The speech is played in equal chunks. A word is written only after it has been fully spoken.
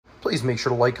Please make sure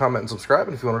to like, comment, and subscribe.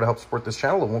 And if you wanted to help support this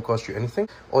channel, it won't cost you anything.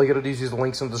 All you gotta do is use the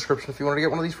links in the description if you want to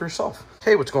get one of these for yourself.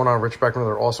 Hey, what's going on? Rich back with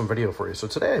another awesome video for you. So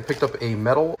today I picked up a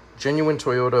metal, genuine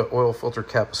Toyota oil filter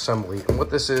cap assembly. And what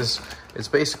this is, it's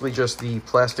basically just the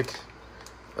plastic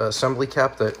assembly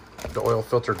cap that the oil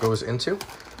filter goes into.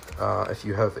 If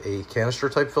you have a canister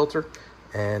type filter,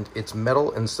 and it's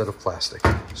metal instead of plastic.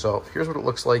 So here's what it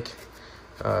looks like.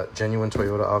 Genuine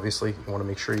Toyota, obviously. You want to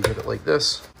make sure you get it like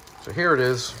this. So here it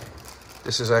is.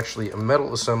 This is actually a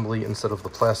metal assembly instead of the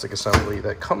plastic assembly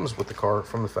that comes with the car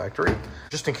from the factory.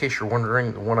 Just in case you're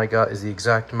wondering, the one I got is the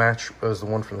exact match as the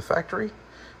one from the factory.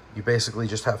 You basically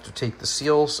just have to take the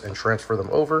seals and transfer them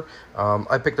over.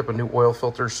 I picked up a new oil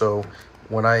filter, so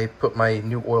when I put my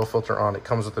new oil filter on, it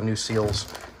comes with the new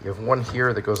seals. You have one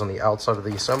here that goes on the outside of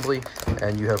the assembly,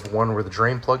 and you have one where the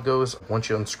drain plug goes. Once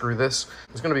you unscrew this,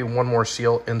 there's going to be one more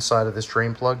seal inside of this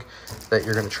drain plug that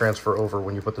you're going to transfer over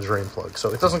when you put the drain plug.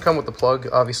 So it doesn't come with the plug,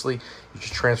 obviously. You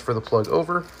just transfer the plug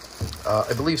over.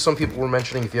 I believe some people were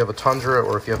mentioning if you have a Tundra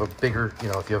or if you have a bigger,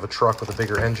 if you have a truck with a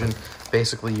bigger engine,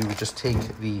 basically you would just take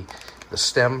the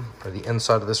stem or the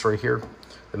inside of this right here,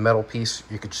 the metal piece.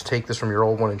 You could just take this from your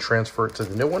old one and transfer it to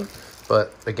the new one.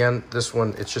 But again, this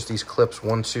one, it's just these clips,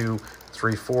 1, 2,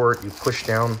 3, 4. You push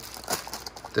down.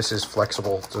 This is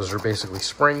flexible. Those are basically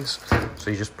springs. So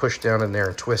you just push down in there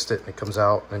and twist it, and it comes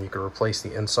out, and you can replace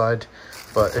the inside.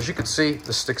 But as you can see,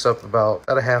 this sticks up about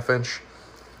a ½ inch.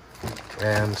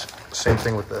 And same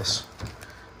thing with this,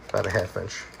 about a ½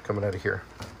 inch coming out of here.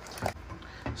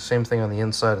 Same thing on the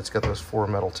inside. It's got those 4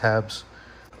 metal tabs.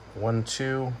 1,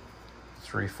 2,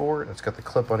 3, 4. And it's got the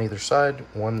clip on either side,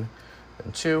 1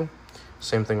 and 2.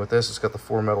 Same thing with this. It's got the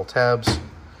 4 metal tabs,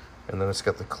 and then it's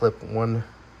got the clip 1,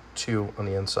 2 on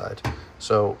the inside.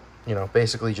 So,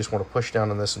 basically you just want to push down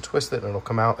on this and twist it, and it'll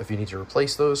come out if you need to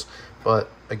replace those.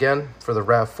 But again, for the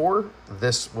RAV4,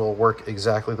 this will work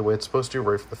exactly the way it's supposed to,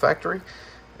 right from the factory.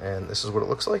 And this is what it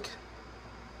looks like.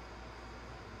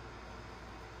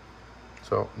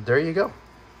 So there you go.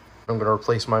 I'm going to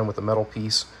replace mine with a metal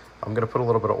piece. I'm going to put a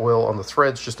little bit of oil on the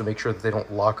threads just to make sure that they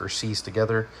don't lock or seize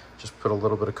together. Just put a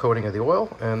little bit of coating of the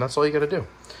oil, and that's all you got to do.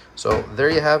 So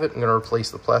there you have it. I'm going to replace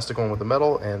the plastic one with the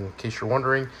metal, and in case you're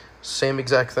wondering, same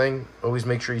exact thing. Always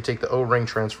make sure you take the O-ring,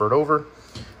 transfer it over.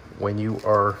 When you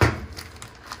are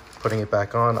putting it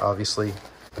back on, obviously,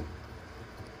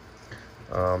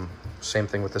 same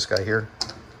thing with this guy here.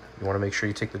 You want to make sure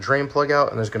you take the drain plug out,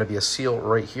 and there's going to be a seal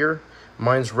right here.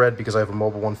 Mine's red because I have a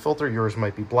Mobil 1 filter. Yours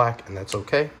might be black, and that's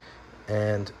okay.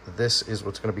 And this is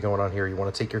what's going to be going on here. You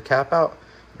want to take your cap out.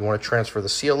 You want to transfer the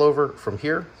seal over from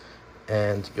here.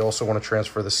 And you also want to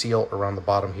transfer the seal around the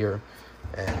bottom here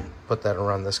and put that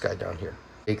around this guy down here.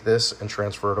 Take this and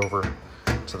transfer it over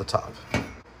to the top.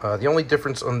 The only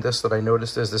difference on this that I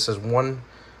noticed is this has one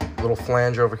little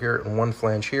flange over here and one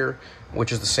flange here,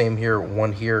 which is the same here,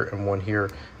 one here and one here.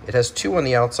 It has 2 on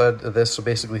the outside of this, so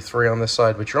basically 3 on this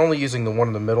side, but you're only using the one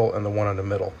in the middle and the one in the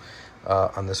middle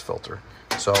on this filter.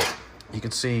 So you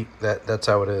can see that that's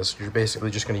how it is. You're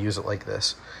basically just going to use it like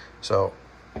this. So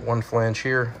one flange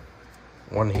here,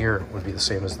 one here would be the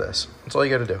same as this. That's all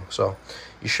you got to do. So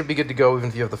you should be good to go even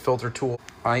if you have the filter tool.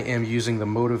 I am using the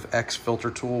motiv-x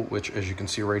filter tool, which as you can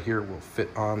see right here will fit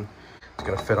on. It's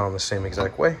going to fit on the same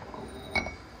exact way.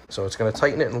 So it's going to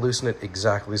tighten it and loosen it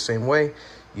exactly the same way.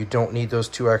 You don't need those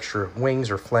 2 extra wings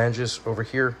or flanges over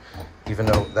here, even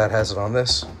though that has it on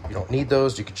this. You don't need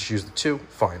those. You can just use the 2.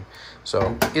 Fine.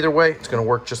 So either way, it's going to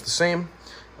work just the same.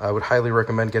 I would highly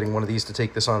recommend getting one of these to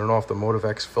take this on and off, the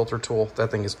motiv-x filter tool. That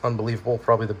thing is unbelievable.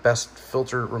 Probably the best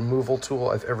filter removal tool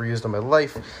I've ever used in my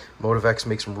life. motiv-x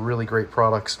makes some really great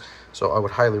products, so I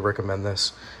would highly recommend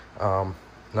this. And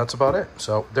that's about it.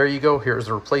 So there you go. Here's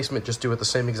the replacement. Just do it the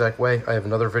same exact way. I have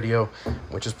another video,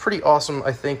 which is pretty awesome,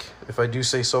 I think, if I do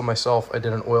say so myself. I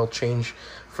did an oil change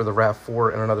for the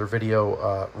RAV4 in another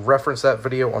video. Reference that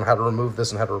video on how to remove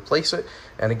this and how to replace it.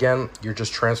 And again, you're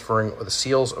just transferring the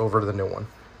seals over to the new one.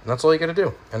 And that's all you got to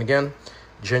do. And again,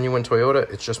 genuine Toyota,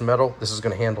 it's just metal. This is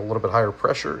going to handle a little bit higher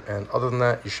pressure. And other than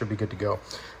that, you should be good to go.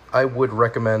 I would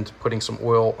recommend putting some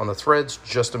oil on the threads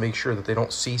just to make sure that they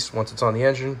don't cease once it's on the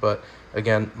engine. But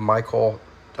again, my call,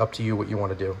 up to you what you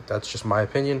want to do. That's just my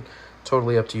opinion.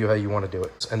 Totally up to you how you want to do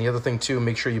it. And the other thing too,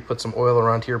 make sure you put some oil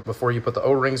around here before you put the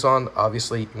O-rings on.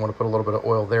 Obviously, you want to put a little bit of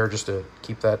oil there just to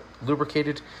keep that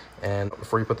lubricated. And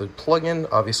before you put the plug in,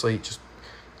 obviously just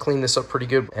clean this up pretty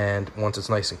good, and once it's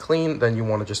nice and clean, then you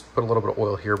want to just put a little bit of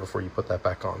oil here before you put that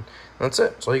back on. And that's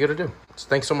it. That's all you got to do. So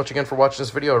thanks so much again for watching this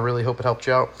video. I really hope it helped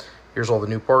you out. Here's all the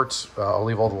new parts. I'll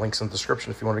leave all the links in the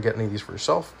description if you want to get any of these for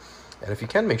yourself. And if you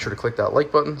can, make sure to click that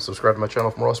like button, subscribe to my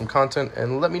channel for more awesome content,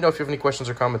 and let me know if you have any questions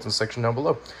or comments in the section down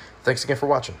below. Thanks again for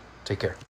watching. Take care.